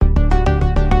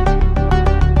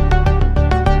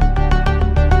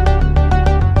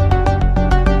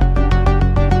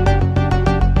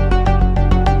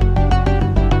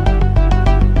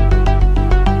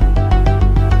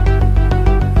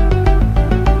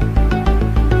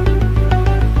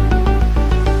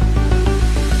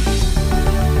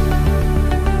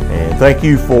Thank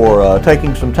you for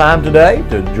taking some time today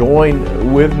to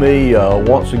join with me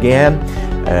once again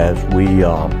as we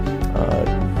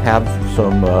have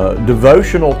some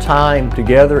devotional time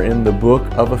together in the book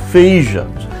of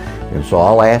Ephesians. And so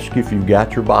I'll ask you, if you've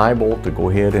got your Bible, to go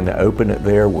ahead and open it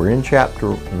there. We're in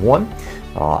chapter 1.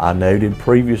 I noted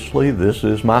previously this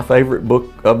is my favorite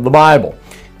book of the Bible.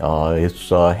 It's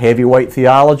heavyweight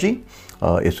theology,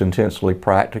 it's intensely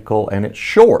practical, and it's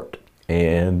short.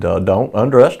 And don't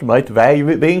underestimate the value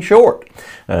of it being short.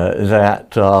 That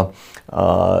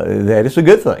it's a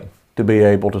good thing to be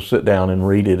able to sit down and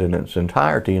read it in its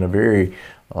entirety in a very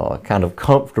kind of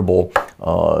comfortable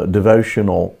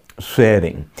devotional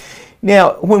setting.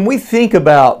 Now, when we think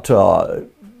about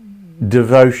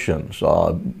devotions,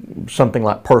 something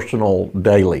like personal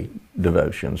daily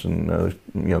devotions, and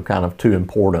kind of two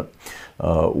important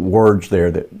words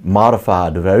there that modify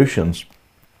devotions.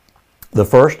 The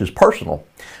first is personal.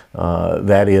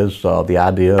 That is the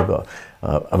idea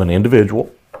of an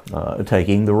individual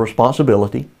taking the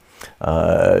responsibility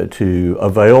to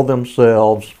avail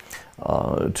themselves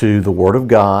to the Word of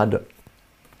God,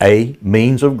 a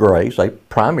means of grace, a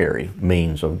primary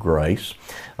means of grace,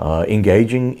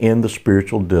 engaging in the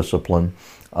spiritual discipline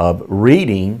of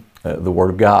reading the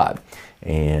Word of God.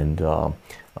 And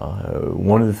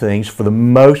one of the things, for the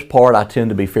most part, I tend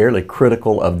to be fairly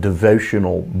critical of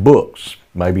devotional books,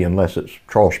 maybe unless it's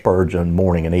Charles Spurgeon,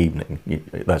 morning and evening.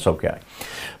 That's okay.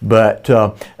 But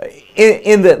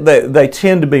in that they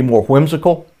tend to be more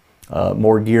whimsical,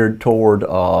 more geared toward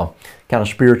kind of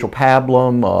spiritual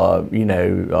pablum,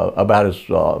 about as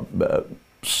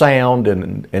sound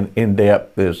and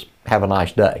in-depth as have a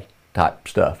nice day type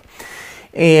stuff.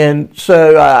 And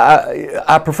so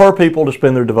I prefer people to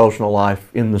spend their devotional life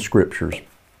in the Scriptures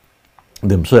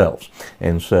themselves.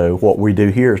 And so what we do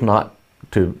here is not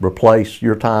to replace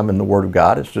your time in the Word of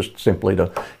God. It's just simply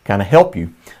to kind of help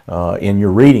you in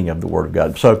your reading of the Word of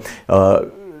God. So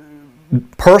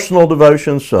personal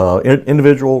devotions,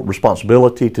 individual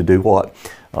responsibility to do what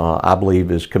I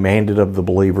believe is commanded of the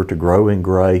believer to grow in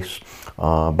grace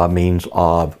by means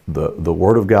of the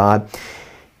Word of God.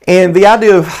 And the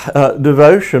idea of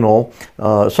devotional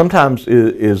sometimes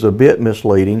is a bit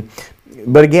misleading,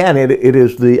 but again, it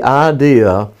is the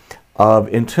idea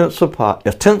of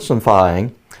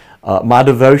intensifying my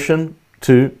devotion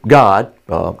to God,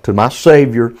 to my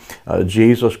Savior,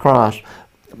 Jesus Christ,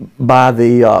 by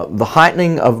the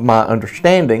heightening of my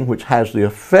understanding, which has the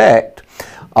effect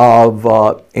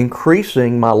of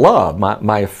increasing my love,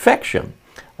 my affection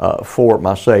for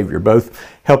my Savior, both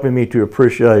helping me to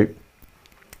appreciate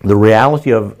the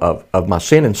reality of my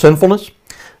sin and sinfulness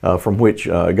from which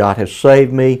God has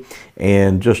saved me,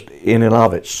 and just in and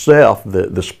of itself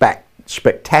the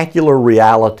spectacular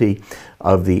reality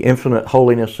of the infinite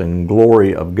holiness and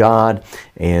glory of God,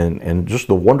 and just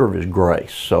the wonder of His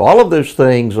grace. So all of those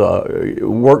things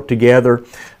work together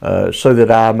so that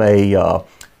I may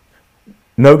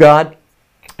know God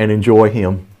and enjoy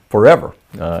Him forever,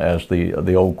 as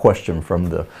the old question from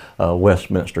the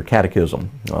Westminster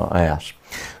Catechism asks.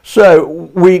 So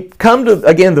we come to,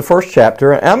 again, the first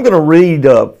chapter. I'm going to read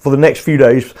for the next few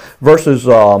days verses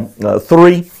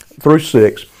 3 through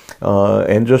 6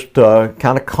 and just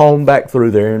kind of comb back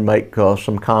through there and make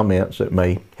some comments that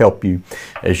may help you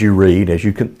as you read, as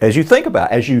you think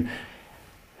about, as you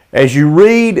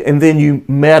read, and then you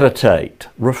meditate,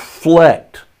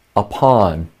 reflect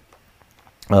upon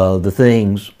the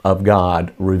things of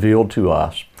God revealed to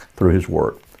us through His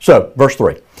Word. So, verse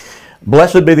 3.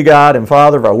 Blessed be the God and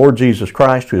Father of our Lord Jesus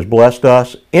Christ, who has blessed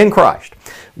us in Christ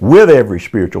with every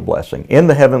spiritual blessing in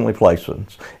the heavenly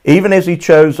places, even as He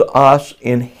chose us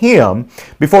in Him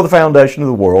before the foundation of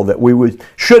the world, that we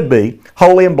should be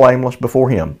holy and blameless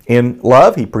before Him. In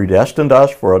love He predestined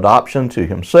us for adoption to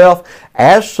Himself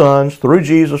as sons through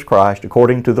Jesus Christ,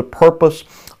 according to the purpose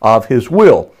of His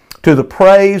will, to the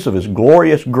praise of His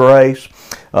glorious grace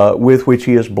with which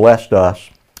He has blessed us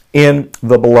in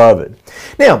the Beloved.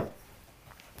 Now,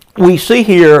 we see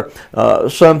here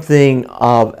something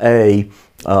of a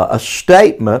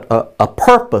statement, a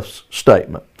purpose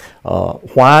statement.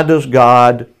 Why does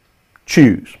God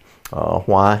choose?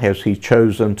 Why has He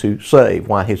chosen to save?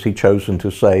 Why has He chosen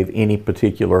to save any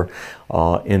particular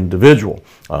individual?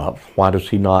 Why does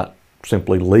He not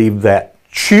simply leave that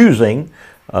choosing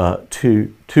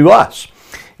to us?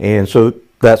 And so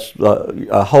that's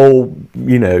a whole,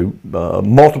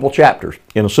 multiple chapters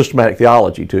in a systematic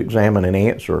theology to examine and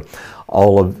answer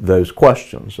all of those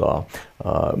questions.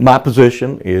 My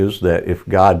position is that if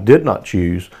God did not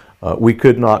choose, we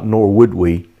could not nor would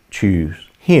we choose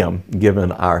Him,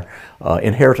 given our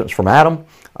inheritance from Adam,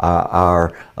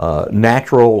 our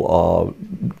natural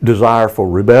desire for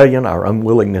rebellion, our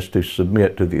unwillingness to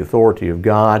submit to the authority of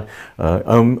God,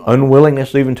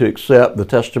 unwillingness even to accept the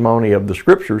testimony of the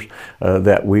Scriptures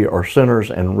that we are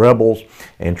sinners and rebels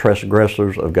and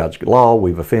transgressors of God's law.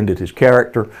 We've offended His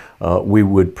character. We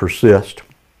would persist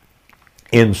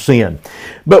in sin.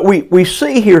 But we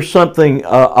see here something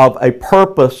of a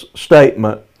purpose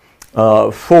statement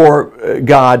for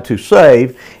God to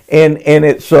save, and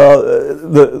it's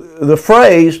the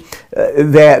phrase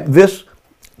that this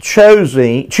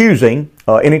choosing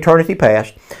in eternity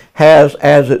past has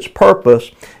as its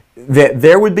purpose that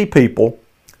there would be people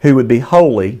who would be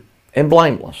holy and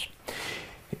blameless.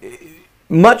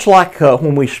 Much like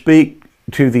when we speak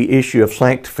to the issue of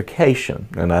sanctification,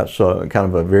 and that's kind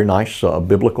of a very nice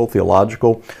biblical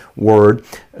theological word.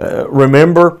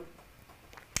 Remember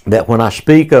that when I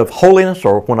speak of holiness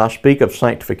or when I speak of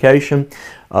sanctification,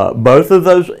 both of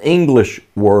those English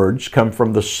words come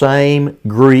from the same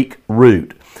Greek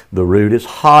root. The root is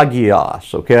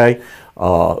hagios, okay?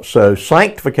 So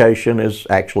sanctification is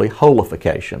actually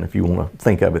holification, if you want to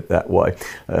think of it that way,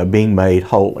 being made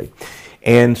holy.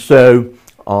 And so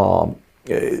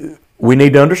we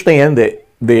need to understand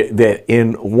that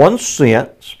in one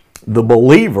sense, the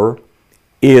believer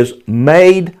is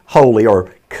made holy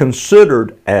or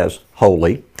considered as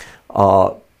holy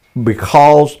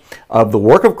because of the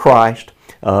work of Christ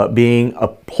being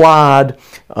applied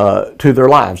to their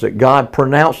lives. That God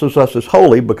pronounces us as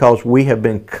holy because we have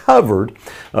been covered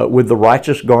with the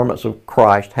righteous garments of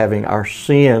Christ, having our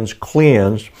sins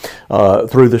cleansed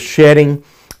through the shedding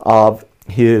of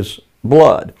His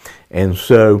blood. And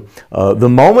so the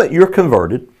moment you're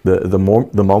converted, the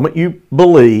moment you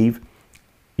believe,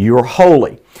 you're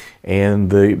holy. And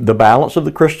the balance of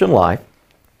the Christian life,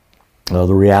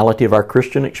 the reality of our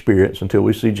Christian experience until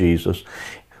we see Jesus,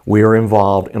 we are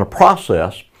involved in a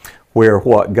process where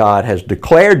what God has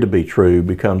declared to be true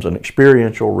becomes an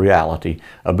experiential reality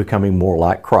of becoming more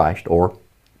like Christ, or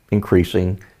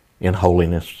increasing in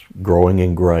holiness, growing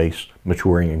in grace,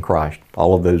 maturing in Christ.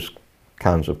 All of those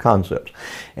kinds of concepts.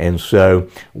 And so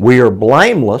we are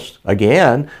blameless.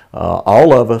 Again,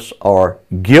 all of us are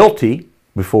guilty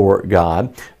before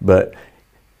God, but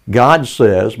God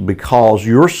says because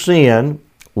your sin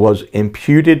was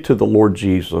imputed to the Lord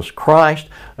Jesus Christ,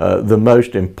 the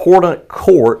most important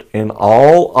court in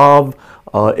all of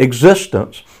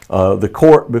existence, the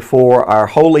court before our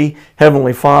holy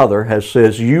Heavenly Father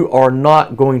says you are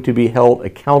not going to be held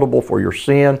accountable for your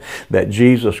sin, that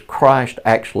Jesus Christ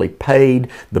actually paid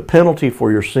the penalty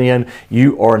for your sin.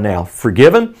 You are now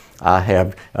forgiven. I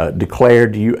have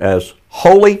declared you as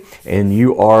holy, and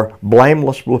you are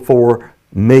blameless before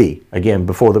me. Again,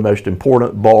 before the most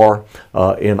important bar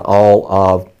in all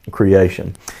of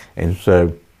creation. And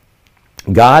so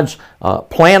God's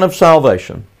plan of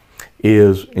salvation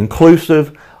is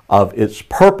inclusive of its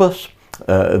purpose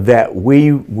that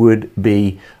we would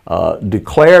be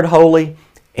declared holy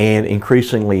and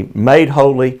increasingly made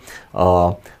holy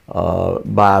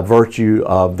by virtue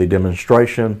of the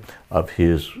demonstration of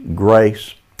His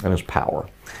grace and His power.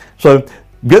 So,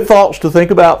 good thoughts to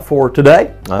think about for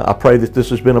today. I pray that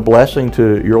this has been a blessing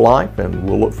to your life, and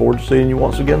we'll look forward to seeing you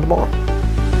once again tomorrow.